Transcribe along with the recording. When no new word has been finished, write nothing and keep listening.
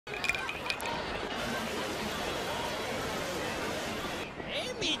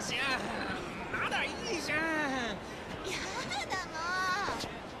みじゃん。まだいいじゃん。やだもう。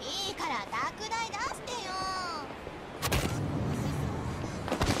いいから拓大出してよ。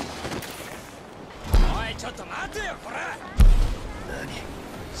おい、ちょっと待てよ、こら。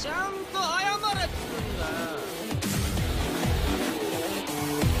ちゃんと謝れっつうんだよ。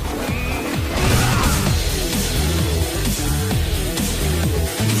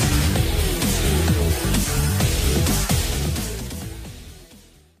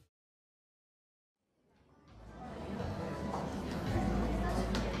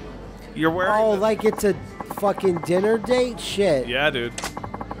You're wearing. Oh, like it's a fucking dinner date? Shit. Yeah, dude.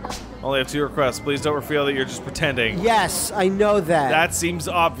 Only have 2 requests. Please don't reveal that you're just pretending. Yes, I know that. That seems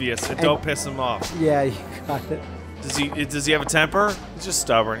obvious, and don't piss him off. Yeah, you got it. Does he have a temper? He's just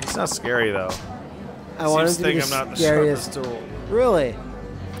stubborn. He's not scary though. I want him to be I'm not the scariest. sharpest tool. Really?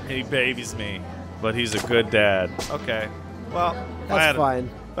 He babies me, but he's a good dad. Okay. Well, That's fine.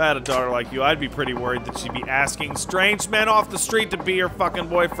 If I had a daughter like you, I'd be pretty worried that she'd be asking strange men off the street to be her fucking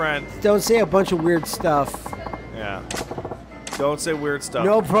boyfriend. Don't say a bunch of weird stuff. Yeah. Don't say weird stuff.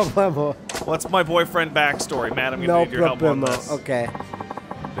 No problemo. What's my boyfriend backstory? Matt, I'm gonna No need your help on problemo. this. Okay.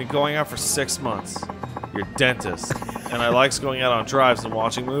 Been going out for 6 months. You're a dentist. And I likes going out on drives and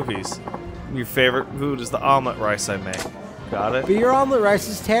watching movies. Your favorite food is the omelet rice I make. Got it? But your omelet rice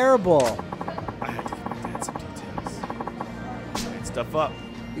is terrible. I had to give my dad some details. Made stuff up.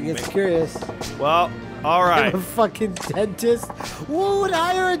 He gets curious. Well, alright. I'm a fucking dentist. Who would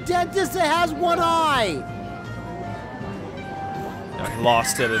hire a dentist that has one eye? I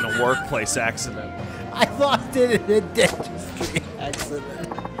lost it in a workplace accident. I lost it in a dentistry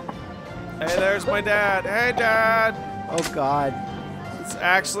accident. Hey, there's my dad. Hey, Dad. Oh, God. It's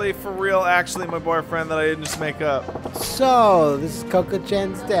actually, for real, actually my boyfriend that I didn't just make up. So, this is Coco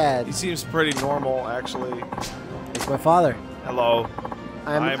Chan's dad. He seems pretty normal, actually. It's my father. Hello.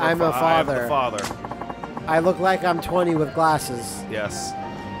 I'm a I am father. the father. I look like I'm 20 with glasses. Yes.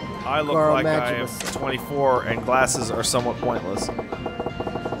 I look Coral like I am Magibus. 24, and glasses are somewhat pointless.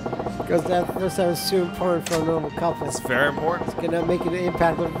 Because that's so important for a normal couple. It's very important. It's gonna make an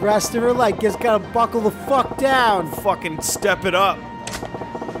impact on the rest of her life. Just gotta buckle the fuck down. Fucking step it up.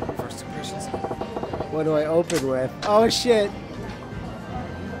 First impressions. What do I open with? Oh shit.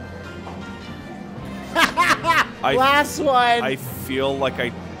 Last one. I feel like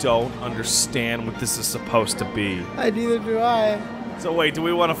I don't understand what this is supposed to be. Neither do I. So wait, do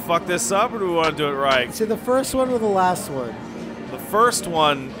we want to fuck this up or do we want to do it right? So the first one or the last one? The first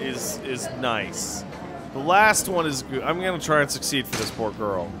one is nice. The last one is good. I'm gonna try and succeed for this poor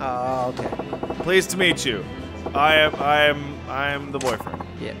girl. Oh, okay. Pleased to meet you. I am the boyfriend.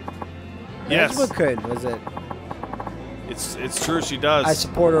 Yeah. Yes. That's what could, was it? It's true. She does. I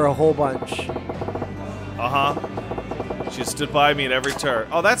support her a whole bunch. She stood by me at every turn.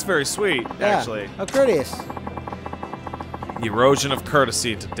 Oh, that's very sweet, actually. How courteous. The erosion of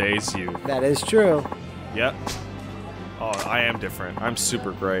courtesy in today's youth. That is true. Yep. Oh, I am different. I'm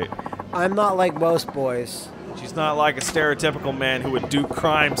super great. I'm not like most boys. She's not like a stereotypical man who would do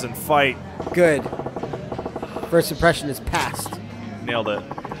crimes and fight. Good. First impression is passed. Nailed it.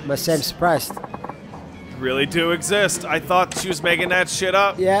 Must say I'm surprised. Really do exist. I thought she was making that shit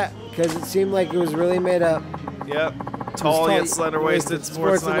up. Yeah, because it seemed like it was really made up. Yep. Tall yet slender-waisted,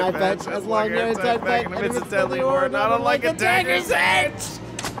 sports knife edge, as long as it's and it's a deadly word, not unlike a dagger's edge.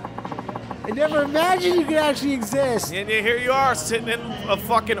 I never imagined you could actually exist. And here you are, sitting in a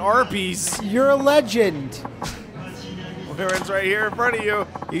fucking Arby's. You're a legend. Aaron's right here in front of you.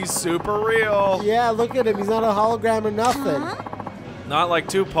 He's super real. Yeah, look at him. He's not a hologram or nothing. Not like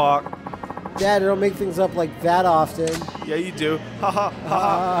Tupac. Dad, I don't make things up like that often. Yeah, you do. Ha ha ha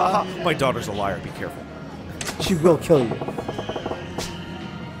ha ha. My daughter's a liar. Be careful. She will kill you.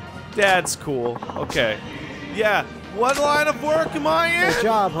 Dad's cool. Okay. Yeah. What line of work am I in? Good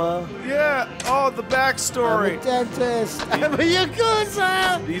job, huh? Yeah. Oh, the backstory. I'm a dentist. I'm a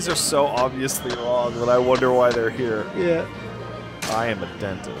Yakuza. These are so obviously wrong, but I wonder why they're here. Yeah. I am a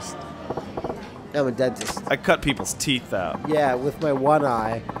dentist. I'm a dentist. I cut people's teeth out. Yeah, with my one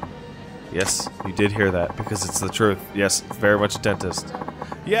eye. Yes, you did hear that, because it's the truth. Yes, very much a dentist.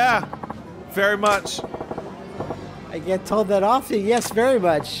 Yeah, very much. I get told that often. Yes, very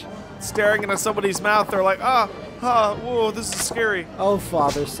much. Staring into somebody's mouth, they're like, whoa, this is scary. Oh,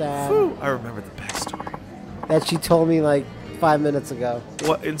 Father Sam. Whew, I remember the backstory. That she told me like 5 minutes ago.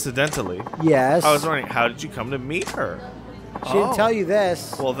 What, incidentally? Yes. I was wondering, how did you come to meet her? She didn't tell you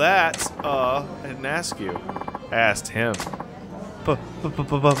this. Well, that, I didn't ask you. I asked him.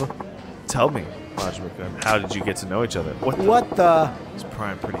 Tell me, Majima-kun, how did you get to know each other? What the? He's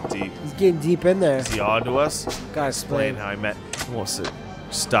prying pretty deep. He's getting deep in there. Is he on to us? Gotta Explain how I met. What's it?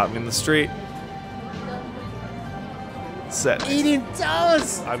 Stop me in the street. Set. Eating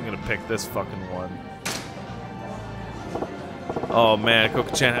toast. I'm gonna pick this fucking one. Oh man,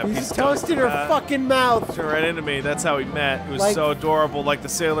 Coco-chan had a He's piece of toast in her fucking mouth. Turned right into me. That's how we met. It was Like- so adorable, like the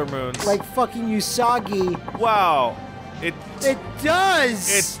Sailor Moons. Like fucking Usagi. Wow. It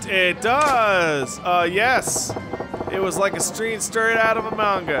does. It does. Yes. It was like a scene straight out of a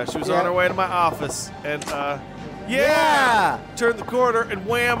manga. She was on her way to my office, and yeah. Turned the corner and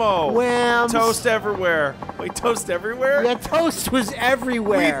whammo. Whams. Toast everywhere. Wait, toast everywhere? Yeah, toast was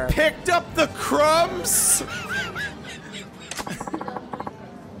everywhere. We picked up the crumbs.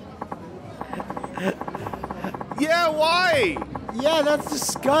 Yeah, why? Yeah, that's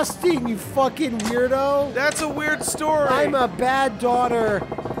disgusting, you fucking weirdo. That's a weird story. I'm a bad daughter.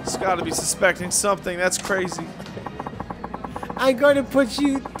 It's got to be suspecting something. That's crazy. I'm going to put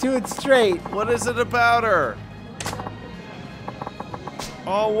you to it straight. What is it about her?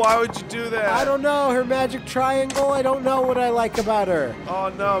 Oh, why would you do that? I don't know. Her magic triangle, I don't know what I like about her.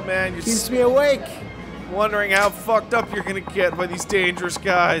 Oh, no, man. You're Keeps me awake. wondering how fucked up you're going to get by these dangerous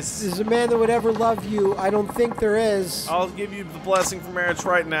guys. There's a man that would ever love you. I don't think there is. I'll give you the blessing for marriage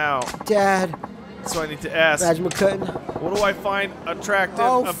right now. Dad. So I need to ask, Madge McCutton. what do I find attractive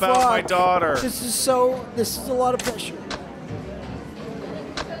Oh, about fuck. my daughter? This is a lot of pressure.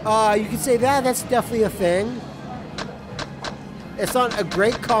 You can say that. That's definitely a thing. It's not a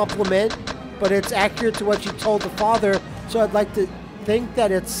great compliment, but it's accurate to what you told the father, so I'd like to think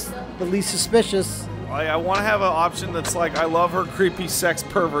that it's the least suspicious. I want to have an option that's like, I love her creepy sex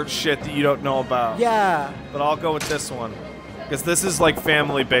pervert shit that you don't know about. Yeah. But I'll go with this one. Because this is like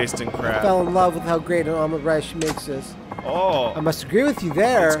family-based and I crap. fell in love with how great an omelet rice she makes this. Oh. I must agree with you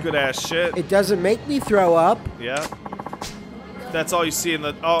there. That's good-ass shit. It doesn't make me throw up. Yeah. That's all you see in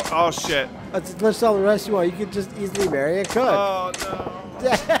the... Oh shit. That's all the rest you want. You could just easily marry a cook. Oh, no.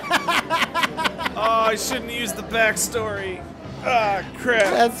 Oh, I shouldn't use the backstory. Ah, crap.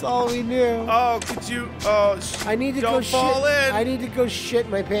 That's all we knew. Oh, could you... Oh, I need to don't go fall shit. in. I need to go shit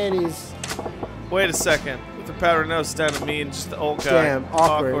my panties. Wait a second. With her powdered nose staring at me and just the old guy. Damn,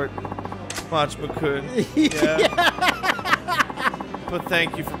 awkward. Machima-kun. Yeah. But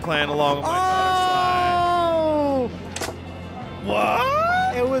thank you for playing along with my Oh! slide.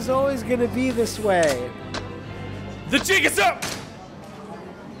 What? It was always gonna be this way. The jig is up!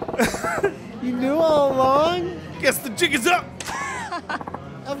 You knew all along? Guess the jig is up!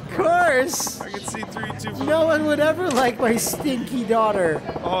 Of course. I can see 3, 2, 4. No one would ever like my stinky daughter.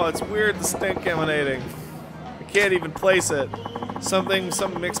 Oh, it's weird, the stink emanating. I can't even place it. Some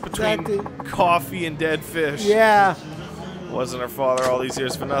mix between coffee and dead fish. Yeah. Wasn't her father all these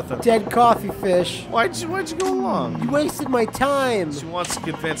years for nothing. Dead coffee fish. Why'd you go along? You wasted my time. She wants to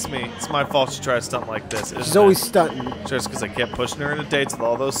convince me. It's my fault she tried to stunt like this. She's always stunting. Just because I kept pushing her into dates with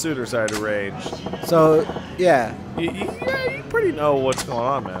all those suitors I had arranged. So, yeah. You pretty know what's going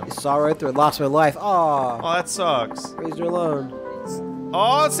on, man. You saw right through it. Lost my life. Aw. Oh, that sucks. Raised her alone.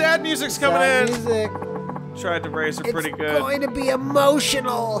 Oh, sad music's coming Sad in. music. Tried to raise her pretty good. It's going to be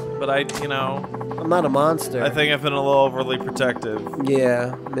emotional. But I'm not a monster. I think I've been a little overly protective.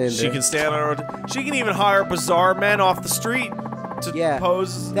 Yeah, maybe. She can stand on her. She can even hire bizarre men off the street to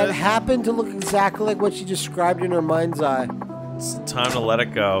pose. That happened to look exactly like what she described in her mind's eye. It's time to let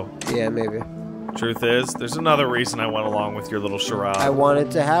it go. Yeah, maybe. Truth is, there's another reason I went along with your little charade. I wanted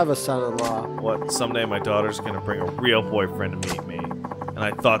to have a son-in-law. What? Someday my daughter's gonna bring a real boyfriend to meet me, and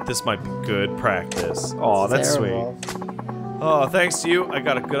I thought this might be good practice. Oh, that's terrible. sweet. Oh, thanks to you, I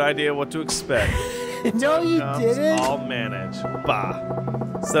got a good idea what to expect. No, you didn't. I'll manage.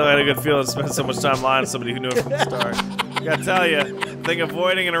 Bah. Still had a good feeling to spend so much time lying to somebody who knew it from the start. Gotta tell you, I think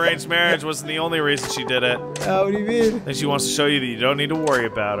avoiding an arranged marriage wasn't the only reason she did it. Oh, what do you mean? And she wants to show you that you don't need to worry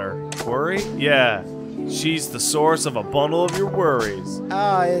about her. Worry? Yeah. She's the source of a bundle of your worries.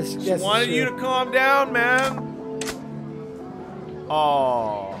 Oh, yes. She wanted you to calm down, man.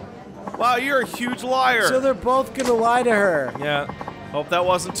 Oh. Wow, you're a huge liar. So they're both gonna lie to her. Yeah. Hope that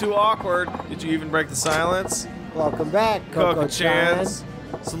wasn't too awkward. Did you even break the silence? Welcome back, Coco-chan.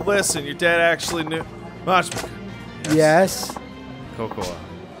 So listen, your dad actually knew. Machima. Yes. Coco,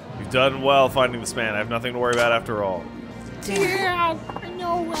 you've done well finding this man. I have nothing to worry about after all. Yeah, I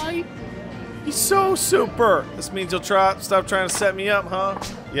know, right? He's so super. This means you'll stop trying to set me up, huh?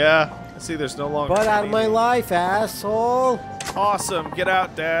 Yeah. I see there's no longer. Butt out of my life, asshole. Awesome. Get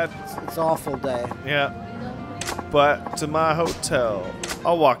out, Dad. It's an awful day. Yeah. But to my hotel.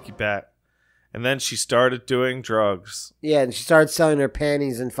 I'll walk you back. And then she started doing drugs. Yeah, and she started selling her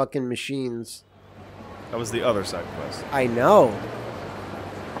panties in fucking machines. That was the other side quest. I know.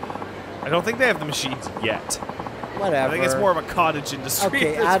 I don't think they have the machines yet. Whatever. I think it's more of a cottage industry.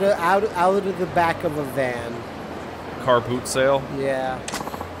 Okay, out of the back of a van. Car boot sale. Yeah.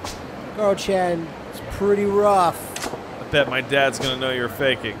 Goro-chan, it's pretty rough. I bet my dad's gonna know you're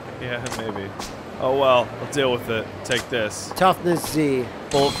faking. Yeah, maybe. Oh well, I'll deal with it. Take this. Toughness Z.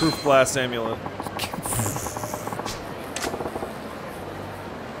 Bulletproof glass amulet.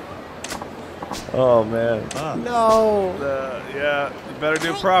 Oh man. No. Yeah, you better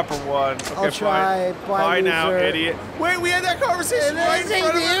do a proper one. Okay, I'll try. fine. Bye, Bye now, loser. idiot. Wait, we had that conversation It right is in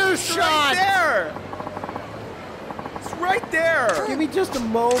front of in us. It's earshot. right there. It's right there. Give me just a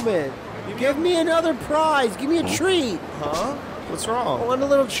moment. Give me another prize. Give me a treat. Huh? What's I wrong? want a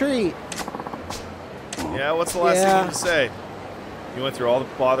little treat. Yeah, what's the last thing you need to say? You went through all the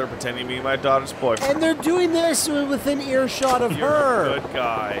bother pretending to be my daughter's boyfriend. And they're doing this within earshot of You're her. a good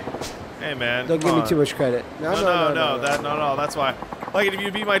guy. Hey, man. Don't give me too much credit. No. No. That's why. Like it if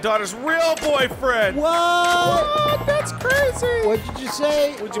you'd be my daughter's real boyfriend. What? That's crazy. What did you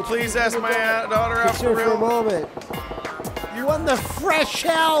say? Would you please ask my daughter out for Consider for a real? moment. What in the fresh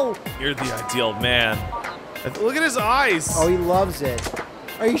hell? You're the ideal man. Look at his eyes. Oh, he loves it.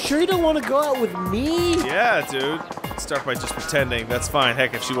 Are you sure you don't want to go out with me? Yeah, dude. Start by just pretending. That's fine.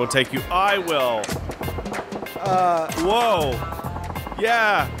 Heck, if she won't take you, I will. Whoa.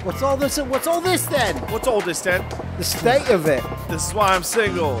 Yeah. What's all this? What's all this then? What's all this then? The state of it. This is why I'm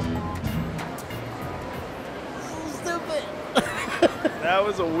single. Stupid. That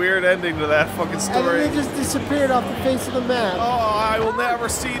was a weird ending to that fucking And story. then they just disappeared off the face of the map. Oh, I will never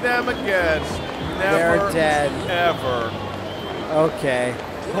see them again. Never. They're dead. Ever. Okay.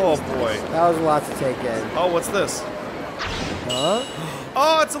 Oh boy. That was a lot to take in. Oh, what's this? Huh?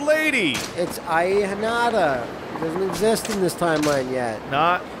 Oh, it's a lady. It's Ai Hanada. Doesn't exist in this timeline yet.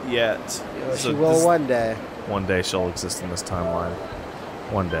 Not yet. She will one day. One day she'll exist in this timeline.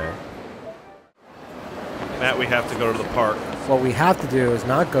 One day. Matt, we have to go to the park. What we have to do is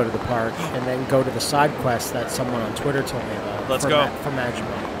not go to the park and then go to the side quest that someone on Twitter told me about. Let's go. For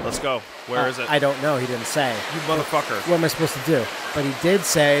Majima. Let's go. Where is it? I don't know. He didn't say. You motherfucker. What am I supposed to do? But he did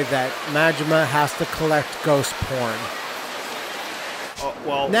say that Majima has to collect ghost porn. Oh,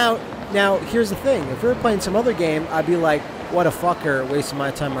 well. Now, here's the thing. If we were playing some other game, I'd be like, what a fucker, wasting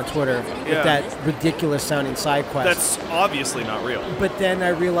my time on Twitter with that ridiculous sounding side quest. That's obviously not real. But then I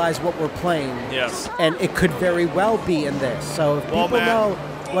realized what we're playing. Yes. And it could very well be in this. So if people know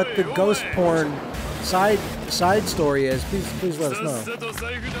what the ghost porn side story is, please let us know.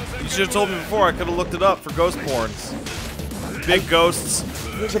 You should have told me before. I could have looked it up for ghost porns. Big ghosts,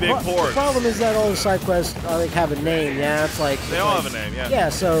 big porns. The problem is that all the side quests have a name. Yeah, it's like They all have a name, yeah. Yeah,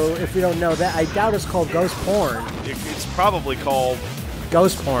 so if we don't know that, I doubt it's called ghost porn. It's probably called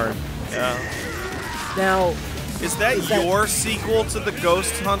Ghost porn. Yeah. Now, Is that your sequel to the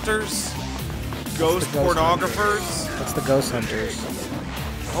Ghost Hunters? Ghost the Ghost Pornographers? it's the Ghost Hunters.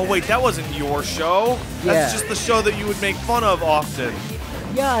 Oh wait, that wasn't your show? Yeah. That's just the show that you would make fun of often.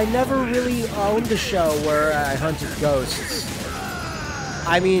 Yeah, I never really owned a show where I hunted ghosts.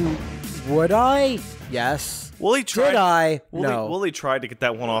 I mean, would I? Yes. Willie tried. Did I? Willie, No. Willie tried to get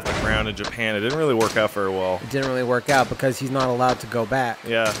that one off the ground in Japan. It didn't really work out very well. It didn't really work out because he's not allowed to go back.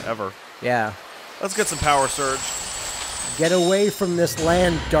 Yeah, ever. Yeah. Let's get some Power Surge. Get away from this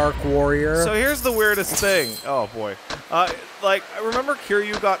land, Dark Warrior. So here's the weirdest thing. Oh boy. Like, I remember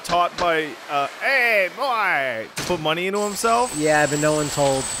Kiryu got taught by, hey boy, to put money into himself? Yeah, but no one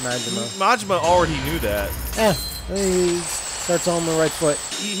told Majima. Majima already knew that. He starts on the right foot.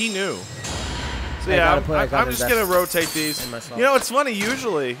 He knew. So I yeah, gotta I'm just gonna rotate these. in myself. You know, it's funny.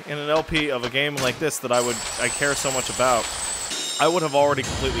 Usually, in an LP of a game like this that I care so much about, I would have already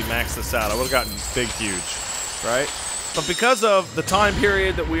completely maxed this out. I would have gotten big, huge, right? But because of the time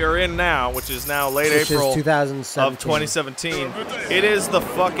period that we are in now, which is now late April is 2017. of 2017, it is the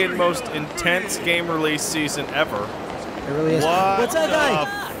fucking most intense game release season ever. It really is. What What's that guy? the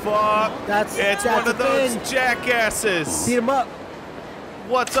fuck? It's one of the those thing. jackasses. Beat him up.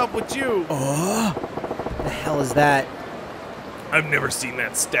 What's up with you? Oh, the hell is that? I've never seen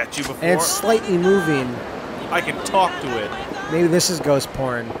that statue before. And it's slightly moving. I can talk to it. Maybe this is ghost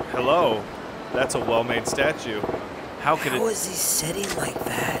porn. Hello. That's a well-made statue. How could How it... is he sitting like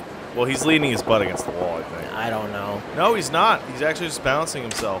that? Well, he's leaning his butt against the wall, I think. I don't know. No, he's not. He's actually just balancing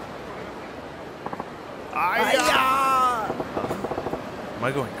himself. Am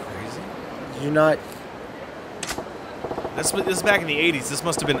I going crazy? Did you not? This is back in the 80s. This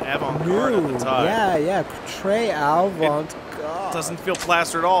must have been avant-garde at the time. Yeah. Trey avant-garde. Doesn't feel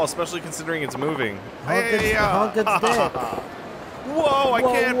plaster at all, especially considering it's moving. Honk its dick.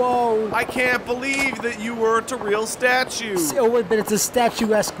 Whoa, Whoa. I can't believe that you weren't a real statue. Oh, wait, but it's a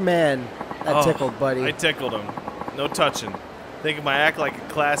statuesque man. That tickled, buddy. I tickled him. No touching. Think of my act like a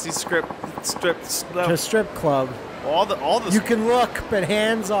classy strip. To strip club. All the You can look, but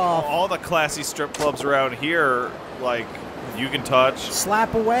hands off. all the classy strip clubs around here, like you can touch.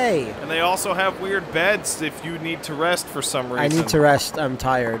 Slap away. And they also have weird beds if you need to rest for some reason. I need to rest. I'm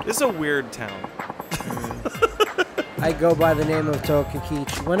tired. This is a weird town. I go by the name of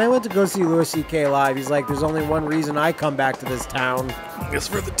Tokakichi. When I went to go see Louis C.K. live, he's like, there's only one reason I come back to this town. It's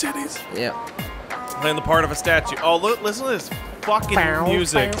for the titties. Yeah. Playing the part of a statue. Oh, look! Listen to this fucking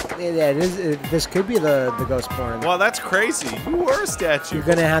music. Yeah, this could be the ghost porn. Wow, that's crazy. You were a statue. You're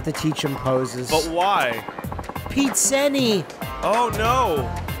gonna have to teach him poses. But why? Pizzeni. Oh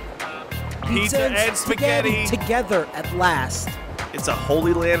no. Pizza and spaghetti. Together at last. It's a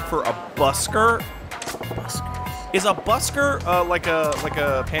holy land for a busker. Buskers. Is a busker like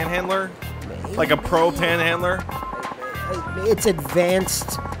a panhandler? Maybe. Like a pro panhandler? It's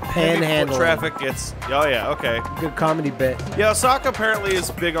advanced Heavy foot panhandling. traffic. It's yeah. Okay. Good comedy bit. Yeah, Osaka apparently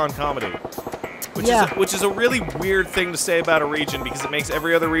is big on comedy. Which is a really weird thing to say about a region because it makes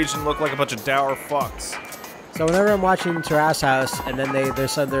every other region look like a bunch of dour fucks. So whenever I'm watching Terrace House, and then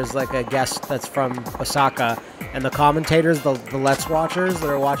there's like a guest that's from Osaka, and the commentators, the Let's Watchers that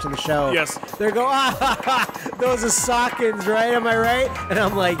are watching the show, Yes. they go, those Osakans, right? Am I right? And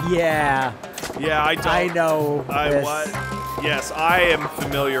I'm like, yeah. Yeah, I don't. I know. this. What? Yes, I am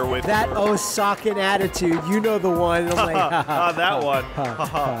familiar with That Osakan attitude, you know the one. I'm like, that one.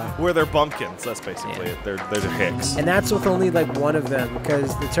 Where they're bumpkins. That's basically it. They're the hicks. And that's with only like one of them,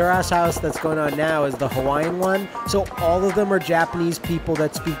 because the Terrace House that's going on now is the Hawaiian one. So all of them are Japanese people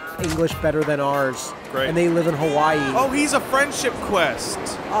that speak English better than ours. Great. And they live in Hawaii. Oh, he's a friendship quest.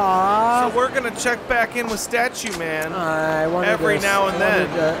 Aww. So we're gonna check back in with Statue Man I wanted every now and then.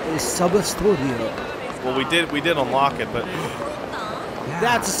 a sub-studio. Well, we did unlock it, but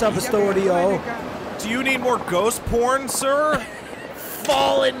That's a sub-studio. do you need more ghost porn, sir?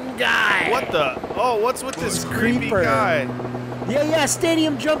 Fallen guy. What the? Oh, what's with this creepy Creeper. guy? Yeah,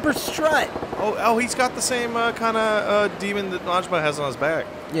 stadium jumper strut. Oh, he's got the same kind of demon that Najma has on his back.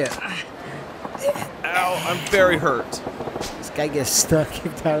 Yeah. Ow, I'm very hurt. This guy gets stuck.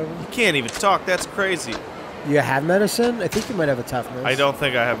 You can't even talk. That's crazy. You have medicine? I think you might have a toughness. I don't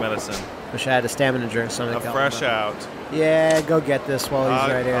think I have medicine. Wish I had a stamina drink. Something A fresh out. Yeah, go get this while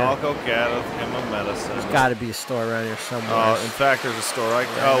he's right here. I'll go get him a medicine. There's got to be a store around here somewhere. In fact, there's a store right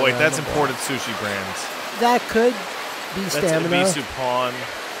there. Oh, wait, that's imported sushi brands. That could be That's stamina. Ibisu Pawn.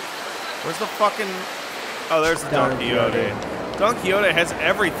 Where's the fucking... Oh, there's the Don Quixote. Don Quixote has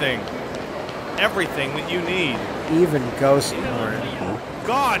everything. Everything that you need. Even ghost porn.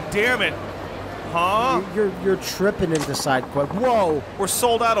 God damn it. Huh? You're tripping into side quest. Whoa! We're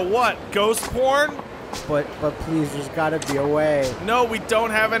sold out of what? Ghost porn? But please, there's got to be a way. No, we don't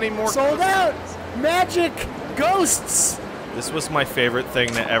have any more. Sold out! Magic! Ghosts! This was my favorite thing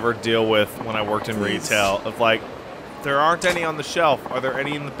to ever deal with when I worked in retail. Of like, there aren't any on the shelf. Are there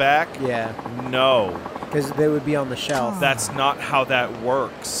any in the back? Yeah. No. Because they would be on the shelf. That's not how that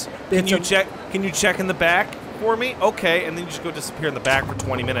works. Can It's you a- check? Can you check in the back for me? Okay, and then you just go disappear in the back for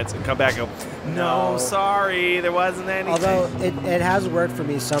 20 minutes and come back and go, no, No. sorry, there wasn't anything. Although it has worked for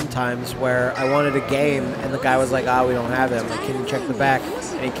me sometimes where I wanted a game and the guy was like, we don't have it. I'm like, can you check the back?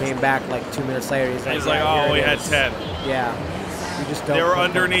 And he came back like 2 minutes later. He's like, oh, here we it had is." 10. Yeah. You just don't. They were put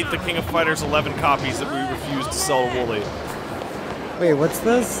them- underneath the King of Fighters 11 copies that we refused to sell to Wooly. Wait, what's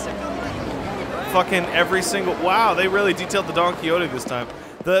this? Fucking every single... Wow, they really detailed the Don Quixote this time.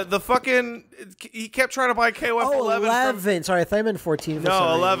 The fucking... He kept trying to buy KOF 11. 11. Sorry, I thought I meant 14 for No, some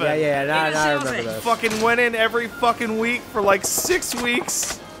reason. 11. Yeah, now I remember this. Fucking went in every fucking week for like 6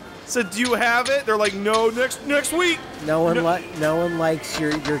 weeks. Said, do you have it? They're like, no, next week. No one likes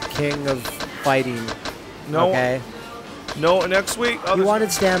your king of fighting. No. Okay. No, next week. Oh, You there's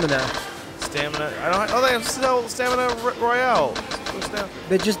wanted stamina. stamina. I don't. Oh, they have stamina royale.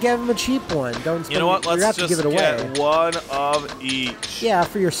 But just give him a cheap one. Don't spend, You know what? you Let's have to just give it away. get one of each. Yeah,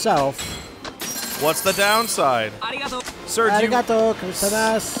 for yourself. What's the downside? Sir, Arigato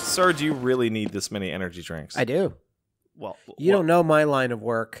gozaimasu. Sir, do you really need this many energy drinks? I do. Well, You don't know my line of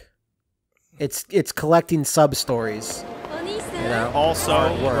work. It's collecting sub stories. You know. Also,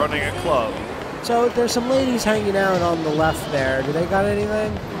 Hard work. running a club. So there's some ladies hanging out on the left there. Do they got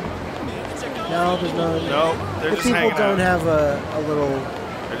anything? No, there's no. No, they're The just people hanging don't out. have a little.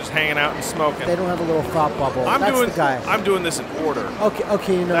 They're just hanging out and smoking. They don't have a little thought bubble. That's the guy. I'm doing this in order.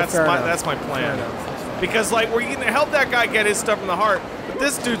 Okay, you know, That's fair my enough. that's my Fair plan. enough, that's fine. Because like we're gonna help that guy get his stuff in the heart, but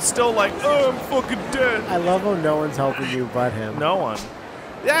this dude's still like, oh, I'm fucking dead. I love how no one's helping you but him. No one.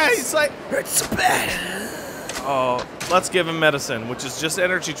 Yeah, he's like, It's bad. oh, let's give him medicine, which is just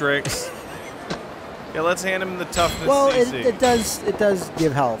energy drinks. Yeah, let's hand him the toughness. Well, CC. it does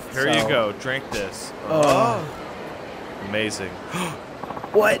give health. Here so. you go. Drink this. Oh. Amazing.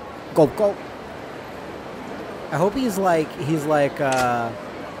 What? Gulp, gulp. I hope he's like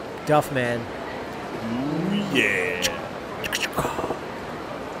Duffman. Ooh, yeah.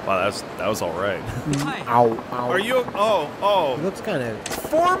 Wow, that was all right. Ow, ow. Are you? Oh. He looks kind of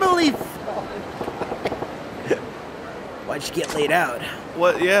formally. Why'd you get laid out?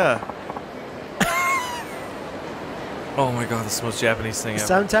 What? Yeah. Oh my God, this is the most Japanese thing ever.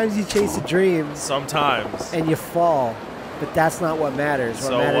 Sometimes you chase a dream Sometimes. and you fall, but that's not what matters. What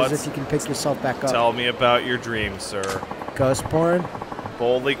So matters what's- is if you can pick yourself back up. Tell me about your dream, sir. Ghost porn?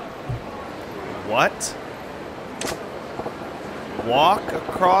 Boldly. What? Walk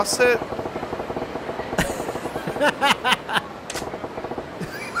across it?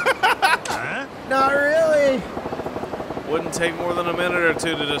 Not really. Wouldn't take more than a minute or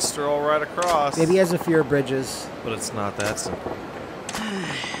two to just stroll right across. Maybe he has a fear of bridges. But it's not that simple.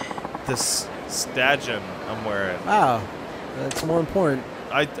 This stadgion I'm wearing. Wow, that's more important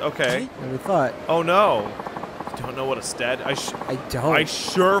Okay. than we thought. Oh no. You don't know what a I don't. I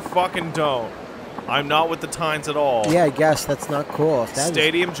sure fucking don't. I'm not with the times at all. Yeah, I guess that's not cool. That is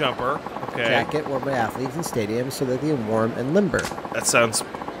Stadium jumper. Okay. jacket worn by athletes in stadiums so that they are warm and limber. That sounds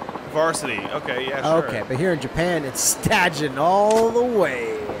varsity. Okay, yeah, sure. Okay, but here in Japan, it's stadgion all the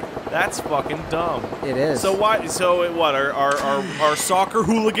way. That's fucking dumb. It is. So why? So what? Are soccer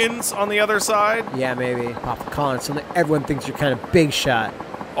hooligans on the other side? Yeah, maybe. Pop the collar, so that everyone thinks you're kind of big shot.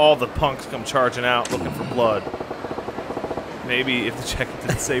 All the punks come charging out looking for blood. Maybe if the jacket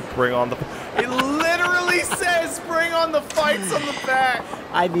didn't say "bring on the," it literally says "bring on the fights" on the back.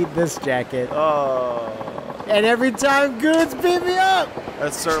 I need this jacket. Oh, And every time goons beat me up.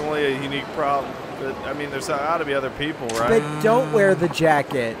 that's certainly a unique problem. But I mean, there's got to be other people, right? But don't wear the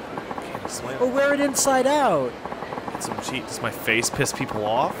jacket. Can't explain Or it. wear it inside out. It's some cheat. Does my face piss people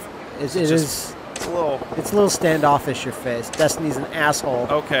off? It Just- is. It's a little. It's a little standoffish, your face. Destiny's an asshole.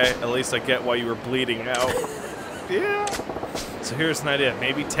 Okay, at least I get why you were bleeding out. Yeah. So here's an idea.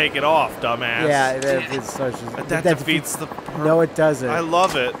 Maybe take it off, dumbass. Yeah, that defeats the. No, it doesn't. I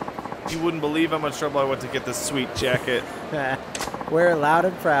love it. You wouldn't believe how much trouble I went to get this sweet jacket. Wear it loud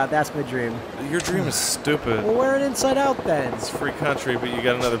and proud. That's my dream. Your dream is stupid. Well, wear it inside out then. It's a free country, but you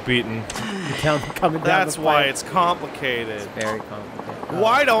got another beating. Coming down That's the why pipe. it's complicated. It's very complicated.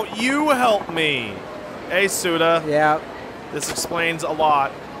 Why don't you help me? Hey, Suda. Yeah. This explains a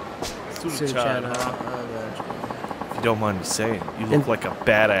lot. Suda-chan, Suda-chan, huh? If you don't mind me saying, you look like a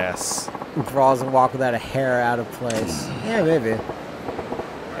badass. Brawls and walk without a hair out of place. Yeah, maybe.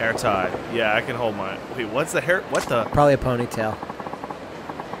 Hair tie. Yeah, I can hold mine. Wait, what's the hair? What the? Probably a ponytail.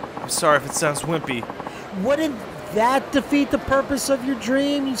 I'm sorry if it sounds wimpy. Wouldn't that defeat the purpose of your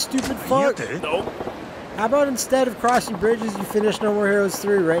dream, you stupid fuck? Nope. How about instead of crossing bridges, you finish No More Heroes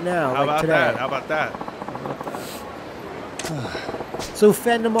 3 right now, How like about today? that? How about that? So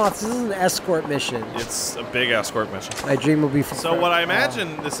fend them off. This is an escort mission. It's a big escort mission. My dream will be for So what I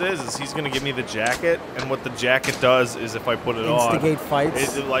imagine this is he's going to give me the jacket, and what the jacket does is if I put it on, instigate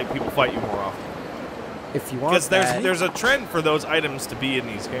fights. like people fight you more often. If you want Because that. there's a trend for those items to be in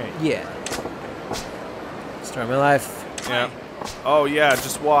these games. Yeah. Start my life. Yeah. Oh yeah,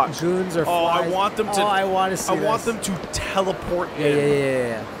 just watch. Goons or Oh, I flies. want them to. Oh, I want to see I want this. them to teleport Yeah, in.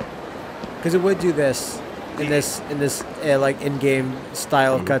 yeah. Because it would do this in this like in-game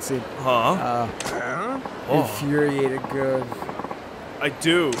style of cutscene. Huh? Oh. Infuriated goon. I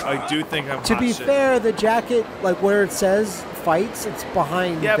do think I'm. To hot be shit. fair, the jacket, like where it says fights, it's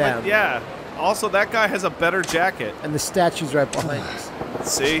behind Yeah, them. but yeah. Also, that guy has a better jacket. And the statue's right behind us.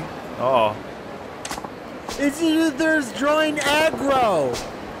 See? Oh. It's either there's drawing aggro.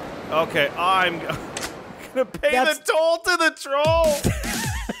 Okay, I'm gonna pay That's- the toll to the troll.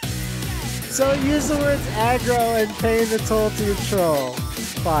 So use the words aggro and pay the toll to your troll.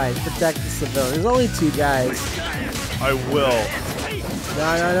 Fine, protect the civilian. There's only 2 guys. I will.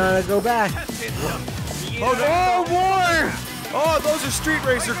 No, go back. Oh, no. more! Oh, those are street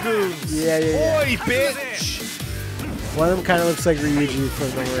racer goons. Yeah. Oi, bitch. One of them kind of looks like Ryuji from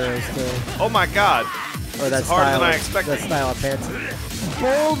the Heroes too. Oh my god. Or that It's harder style, than I of- expected. that style of pants.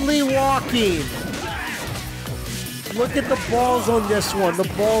 Boldly walking. Look at the balls on this one. The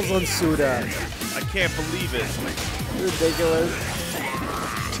balls on Suda. I can't believe it. Ridiculous.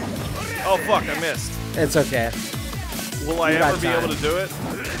 Oh fuck, I missed. It's okay. Will I You got ever be time. able to do it?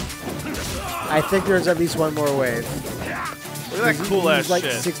 I think there's at least one more wave. Look at that cool ass He's like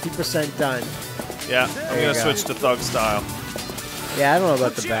shit. 60% done. Yeah, I'm There you gonna go. switch to thug style. Yeah, I don't know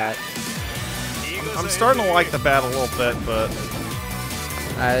about the bat. I'm starting to like the bat a little bit, but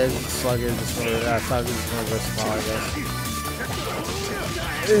Slug is just more versatile, I guess.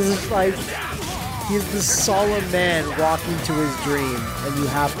 This is like he's the solemn man walking to his dream, and you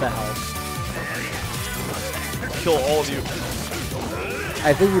have to help. Kill all of you.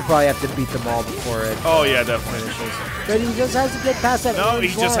 I think we probably have to beat them all before it. Oh yeah, definitely. But he just has to get past that. No,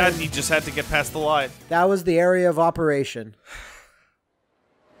 orange he just line. had to get past the line. That was the area of operation.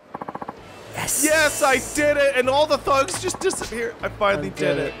 Yes. Yes, I did it, and all the thugs just disappeared. I finally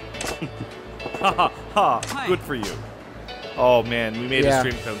did it. Ha ha ha! Good for you. Oh man, we made his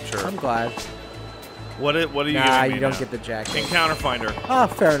dream come true. I'm glad. What are you giving Nah, me you don't now? get the jacket. Encounter finder. Ah,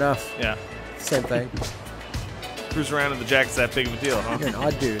 fair enough. Yeah. Same thing. Cruise around in the jacket's that big of a deal, huh? You're an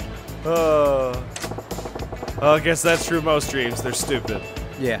odd dude. I guess that's true of most dreams. They're stupid.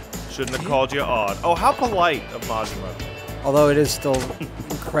 Yeah. Shouldn't have called you odd. Oh, how polite of Majima. Although it is still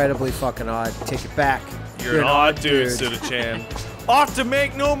incredibly fucking odd. Take it back. You're an odd dude, Suda-chan. Off to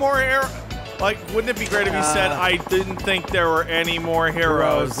make no more hair. Like, wouldn't it be great if you said, I didn't think there were any more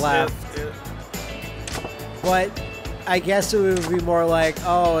heroes left. But I guess it would be more like,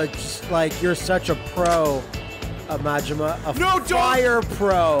 oh, it's like you're such a pro, Majima. A fire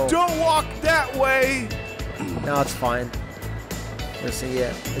pro. Don't walk that way. No, it's fine. Listen,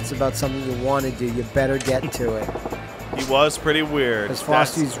 yeah, it's about something you want to do. You better get to it. He was pretty weird. Because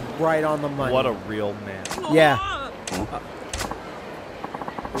Frosty's right on the money. What a real man. Yeah.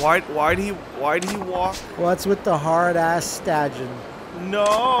 Why'd he walk? What's with the hard ass stallion?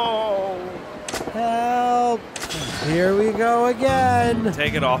 No. Help! Here we go again.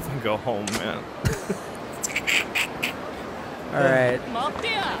 Take it off and go home, man. All right.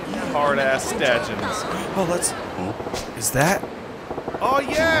 Hard ass statins. Oh, let's. Is that? Oh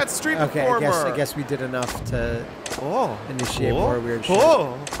yeah, it's Street Performer. I guess we did enough to initiate more weird shit.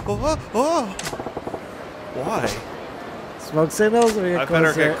 Why? Smoke signals. Or I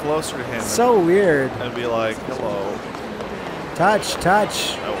better get closer to him. So weird. And be like, hello. Touch.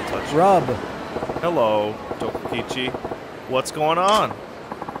 I will touch. Rub. Hello, Tokukichi. What's going on?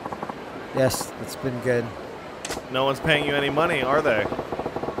 Yes, it's been good. No one's paying you any money, are they?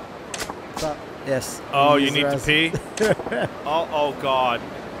 Yes. Oh, you need to pee? oh God.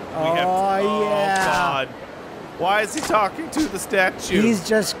 Yeah. Oh God. Why is he talking to the statue? He's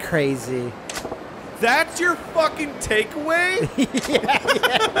just crazy. That's your fucking takeaway?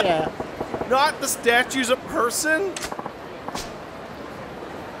 yeah. Not the statue's a person?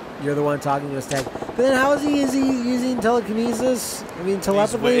 You're the one talking to a statue. But then how is he using telekinesis? I mean,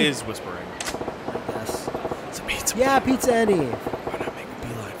 telepathy? He is whispering. Yes. It's a pizza. Yeah, Pizza Annie. Why not make a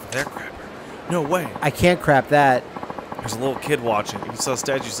beeline for their crapper? No way. I can't crap that. There's a little kid watching. If he saw a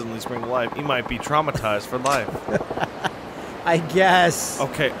statue suddenly spring to life, he might be traumatized for life. I guess.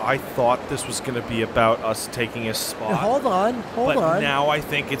 Okay, I thought this was going to be about us taking his spot. Now, hold on. But now I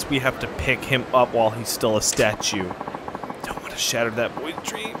think we have to pick him up while he's still a statue. Don't want to shatter that boy's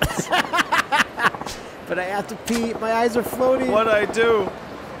dreams. But I have to pee. My eyes are floating. What'd I do?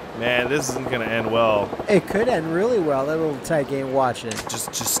 Man, this isn't going to end well. It could end really well. That little tight game. Watch it.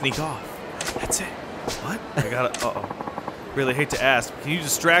 Just sneak off. That's it. What? I gotta. Uh-oh. Really hate to ask. Can you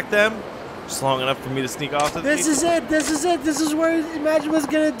distract them? Just long enough for me to sneak off to This is it. This is where Majima's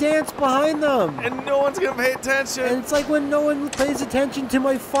gonna dance behind them. And no one's gonna pay attention. And it's like when no one pays attention to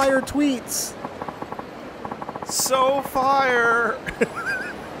my fire tweets. So fire.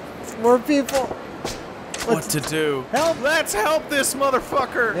 More people. What to do? Help! Let's help this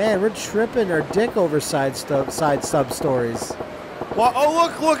motherfucker. Man, we're tripping our dick over side sub stories. Well,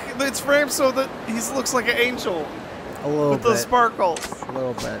 oh look! It's framed so that he looks like an angel. A little with bit. With the sparkles. A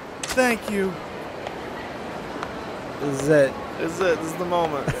little bit. Thank you. This is it. This is the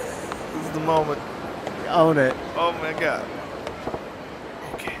moment. This is the moment. Own it. Oh my god.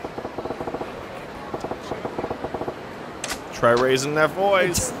 Okay. Try raising that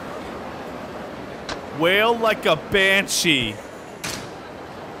voice. Wail like a banshee.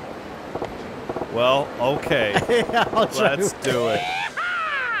 Well, okay. Yeah, let's do it.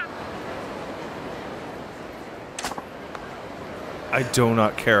 I do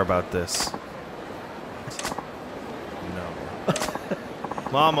not care about this. No.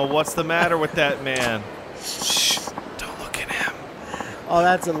 Mama, what's the matter with that man? Shh, don't look at him. Oh,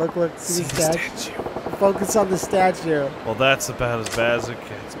 that's it. Look, see the statue. Focus on the statue. Well, that's about as bad as it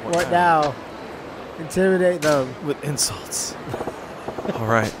gets. What now? Intimidate them. With insults.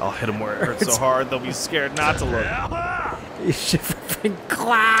 Alright, I'll hit them where it hurts so hard they'll be scared not to look. You shivering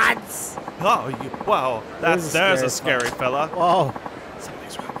clods! Oh, wow. There's a scary fella. Whoa.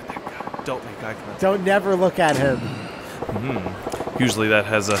 Something's wrong with that guy. Don't make eye contact. Don't never look at him. Usually that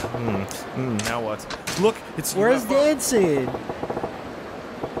has a now what? Look, it's Where's dancing?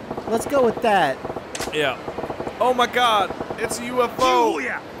 Let's go with that. Yeah. Oh my God, it's a UFO. Oh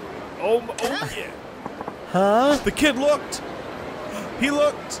yeah. Huh? The kid looked. He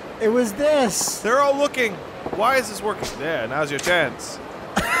looked. It was this. They're all looking. Why is this working? There, now's your chance.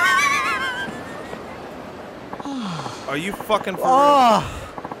 Are you fucking for real?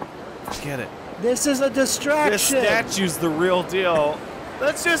 Oh, Get it. this is a distraction. This statue's the real deal.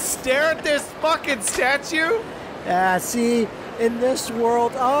 Let's just stare at this fucking statue. Ah, see, in this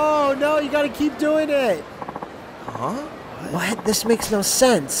world. Oh no, you gotta keep doing it. Huh? What? This makes no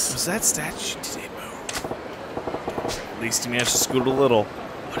sense. Was that statue? Did it move? At least he managed to scoot a little.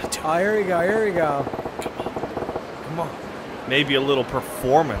 What did it do? Oh, here we go. Here we go. Come on. Maybe a little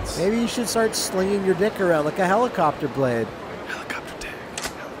performance. Maybe you should start slinging your dick around like a helicopter blade. Helicopter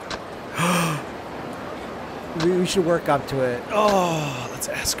tag. We should work up to it. Oh, let's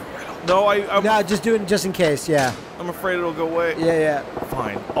ask a riddle. No, I'm No, just do it just in case. Yeah. I'm afraid it'll go away. Yeah.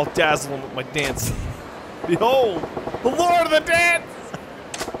 Fine. I'll dazzle him with my dance. Behold, the Lord of the Dance!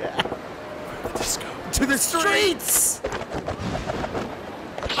 The disco. To the streets!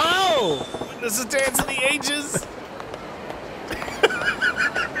 Oh! This is Dance of the Ages!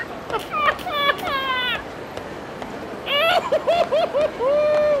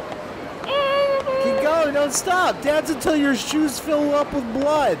 Keep going, don't stop. Dance until your shoes fill up with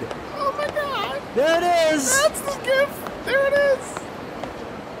blood. Oh my God! There it is! That's the gift! There it is!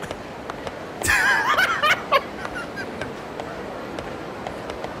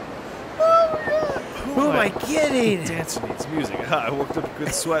 Who am I kidding? Dancer needs music. I worked up a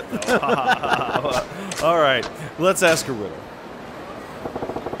good sweat though. All right, let's ask a riddle.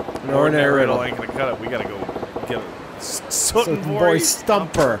 An ordinary riddle. Ain't gonna cut it. We gotta go get a So Sutton boy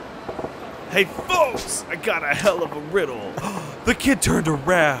Stumper. Hey folks, I got a hell of a riddle. The kid turned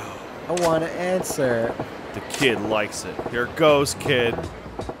around. I want to answer. The kid likes it. Here it goes, kid.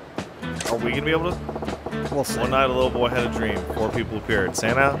 Are we gonna be able to? We'll see. One night, a little boy had a dream. 4 people appeared: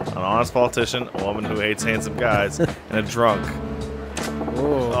 Santa, an honest politician, a woman who hates handsome guys, and a drunk.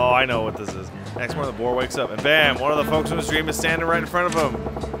 Ooh. Oh, I know what this is. Next morning, the boy wakes up, and bam! One of the folks in his dream is standing right in front of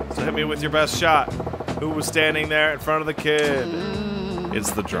him. So hit me with your best shot. Who was standing there in front of the kid?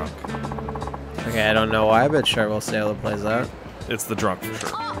 It's the drunk. Okay, I don't know why, but sure, we'll see how it plays out. It's the drunk for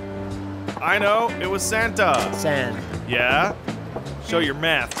sure. I know, it was Santa. Sand. Yeah? Show your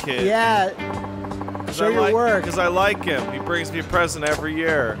math, kid. Yeah. Show your work. Because I like him. He brings me a present every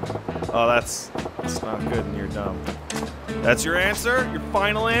year. Oh, that's not good and you're dumb. That's your answer? Your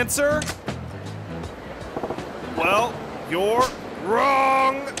final answer? Well, you're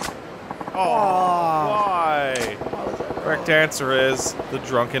wrong. Oh, why? Correct answer is the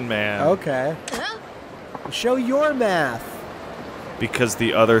drunken man. Okay. Show your math. Because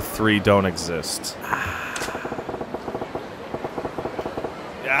the other 3 don't exist.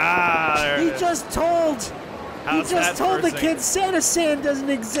 There it He is. just told. How's He just that told for a the kid Santa Sand doesn't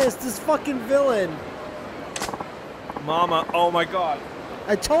exist. This fucking villain. Mama, oh my God.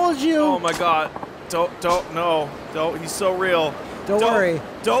 I told you. Oh my God. Don't, no. Don't, he's so real. Don't worry.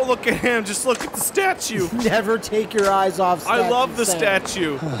 Don't look at him, just look at the statue. Never take your eyes off. I love the Sand.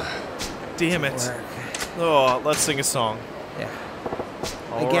 statue. Damn it. Oh, let's sing a song. Yeah.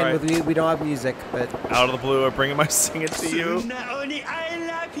 All Again, right. with me, we don't have music, but Out of the blue, I'm bringing my Sing It to You. I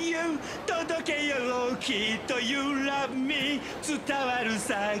love you 届けようきっと You love me 伝わる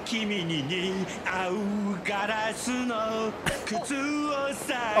さ君に合うガラスの靴を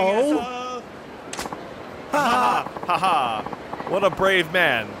探そう Ha ha. What a brave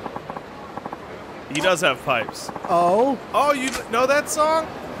man. He does have pipes. oh, Oh, you know that song?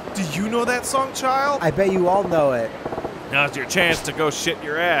 Do you know that song, child? I bet you all know it. Now's your chance to go shit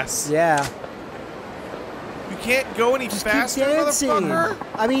your ass. Yeah. You can't go any Just faster, keep dancing. motherfucker.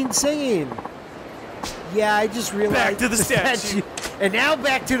 I mean, singing. Yeah, I just realized. Back to the statue. And now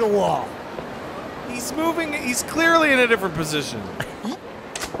back to the wall. He's moving. He's clearly in a different position.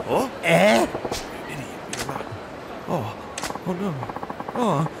 Oh, Eh? idiot! You're not. Oh no.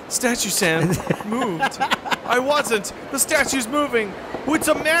 Oh, statue sand moved. I wasn't. The statue's moving. Oh, it's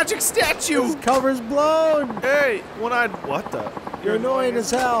a magic statue. His cover's blown. Hey, one-eyed. What the? You're annoying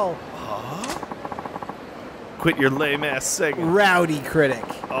as hell. Huh? Quit your lame ass singing. Rowdy critic.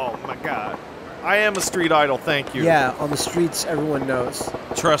 Oh my God. I am a street idol. Thank you. Yeah, on the streets, everyone knows.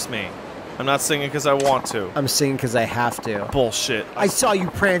 Trust me. I'm not singing because I want to. I'm singing because I have to. Bullshit. I saw you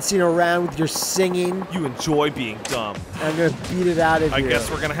prancing around with your singing. You enjoy being dumb. I'm gonna beat it out of I you. guess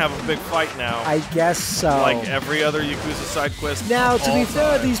we're gonna have a big fight now. I guess so. Like every other Yakuza side quest. Now, of to be all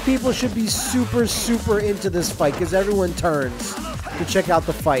fair, time. these people should be super into this fight because everyone turns to check out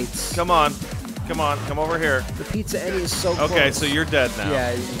the fights. Come on. Come on, come over here. The pizza Eddie is so close. Okay, so you're dead now.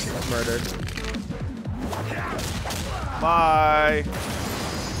 Yeah, he's murdered. Bye.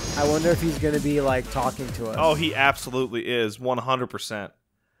 I wonder if he's gonna be like talking to us. Oh, he absolutely is, 100%.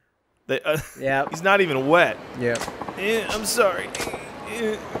 Yeah. He's not even wet. Yeah. I'm sorry.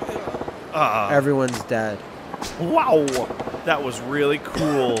 Everyone's dead. Wow, that was really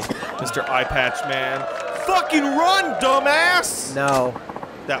cool, Mr. Eye Patch Man. Fucking run, dumbass! No.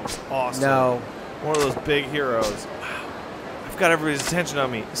 That was awesome. No. One of those big heroes. Wow. I've got everybody's attention on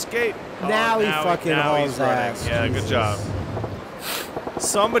me. Escape. Now he fucking hauls he's running. ass. Yeah, good job.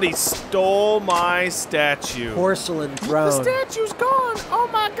 Somebody stole my statue. Porcelain throne. The statue's gone. Oh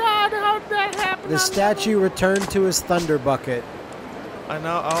my god, how did that happen? The statue returned to his thunder bucket. I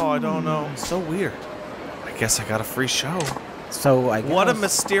know. Oh, I don't know. It's so weird. I guess I got a free show. So I guess. What a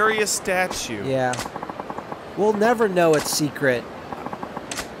mysterious statue. Yeah. We'll never know its secret.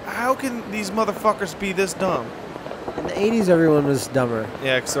 How can these motherfuckers be this dumb? In the 80s, everyone was dumber.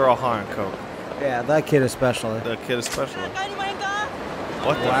 Yeah, because they're all high on coke. Yeah, that kid especially. The kid especially.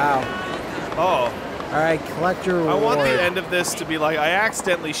 What the? Wow. Oh. All right, collect your reward. I want the end of this to be like, I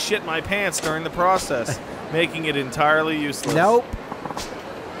accidentally shit my pants during the process, making it entirely useless. Nope.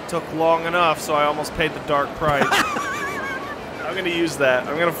 Took long enough, so I almost paid the dark price. I'm gonna use that.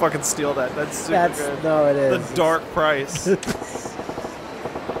 I'm gonna fucking steal that. That's super good. No, it is. The dark price.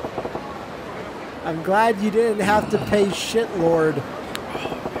 I'm glad you didn't have to pay shit lord.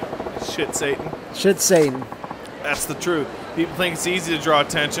 Shit, Satan. Shit Satan. That's the truth. People think it's easy to draw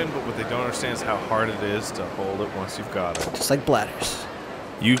attention, but what they don't understand is how hard it is to hold it once you've got it. Just like bladders.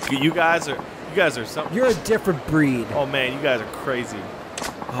 You guys are something. You're a different breed. Oh man, you guys are crazy.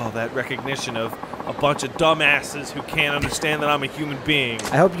 Oh, that recognition of a bunch of dumbasses who can't understand that I'm a human being.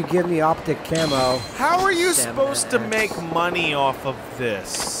 I hope you give me optic camo. How are you supposed to make money off of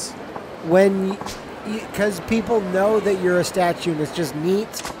this? When, because people know that you're a statue and it's just neat,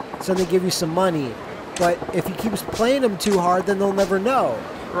 so they give you some money. But if he keeps playing them too hard, then they'll never know.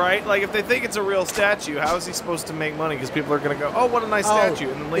 Right? Like, if they think it's a real statue, how is he supposed to make money? Because people are going to go, oh, what a nice statue,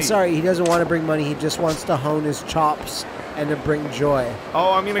 and then leave. Sorry, he doesn't want to bring money. He just wants to hone his chops and to bring joy.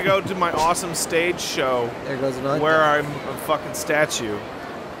 Oh, I'm going to go to my awesome stage show There goes another where I'm a fucking statue.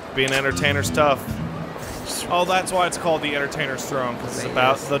 Being entertainer's tough. Oh, that's why it's called the Entertainer's Throne, because it's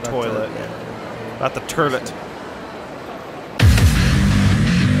about the toilet. About the turlet.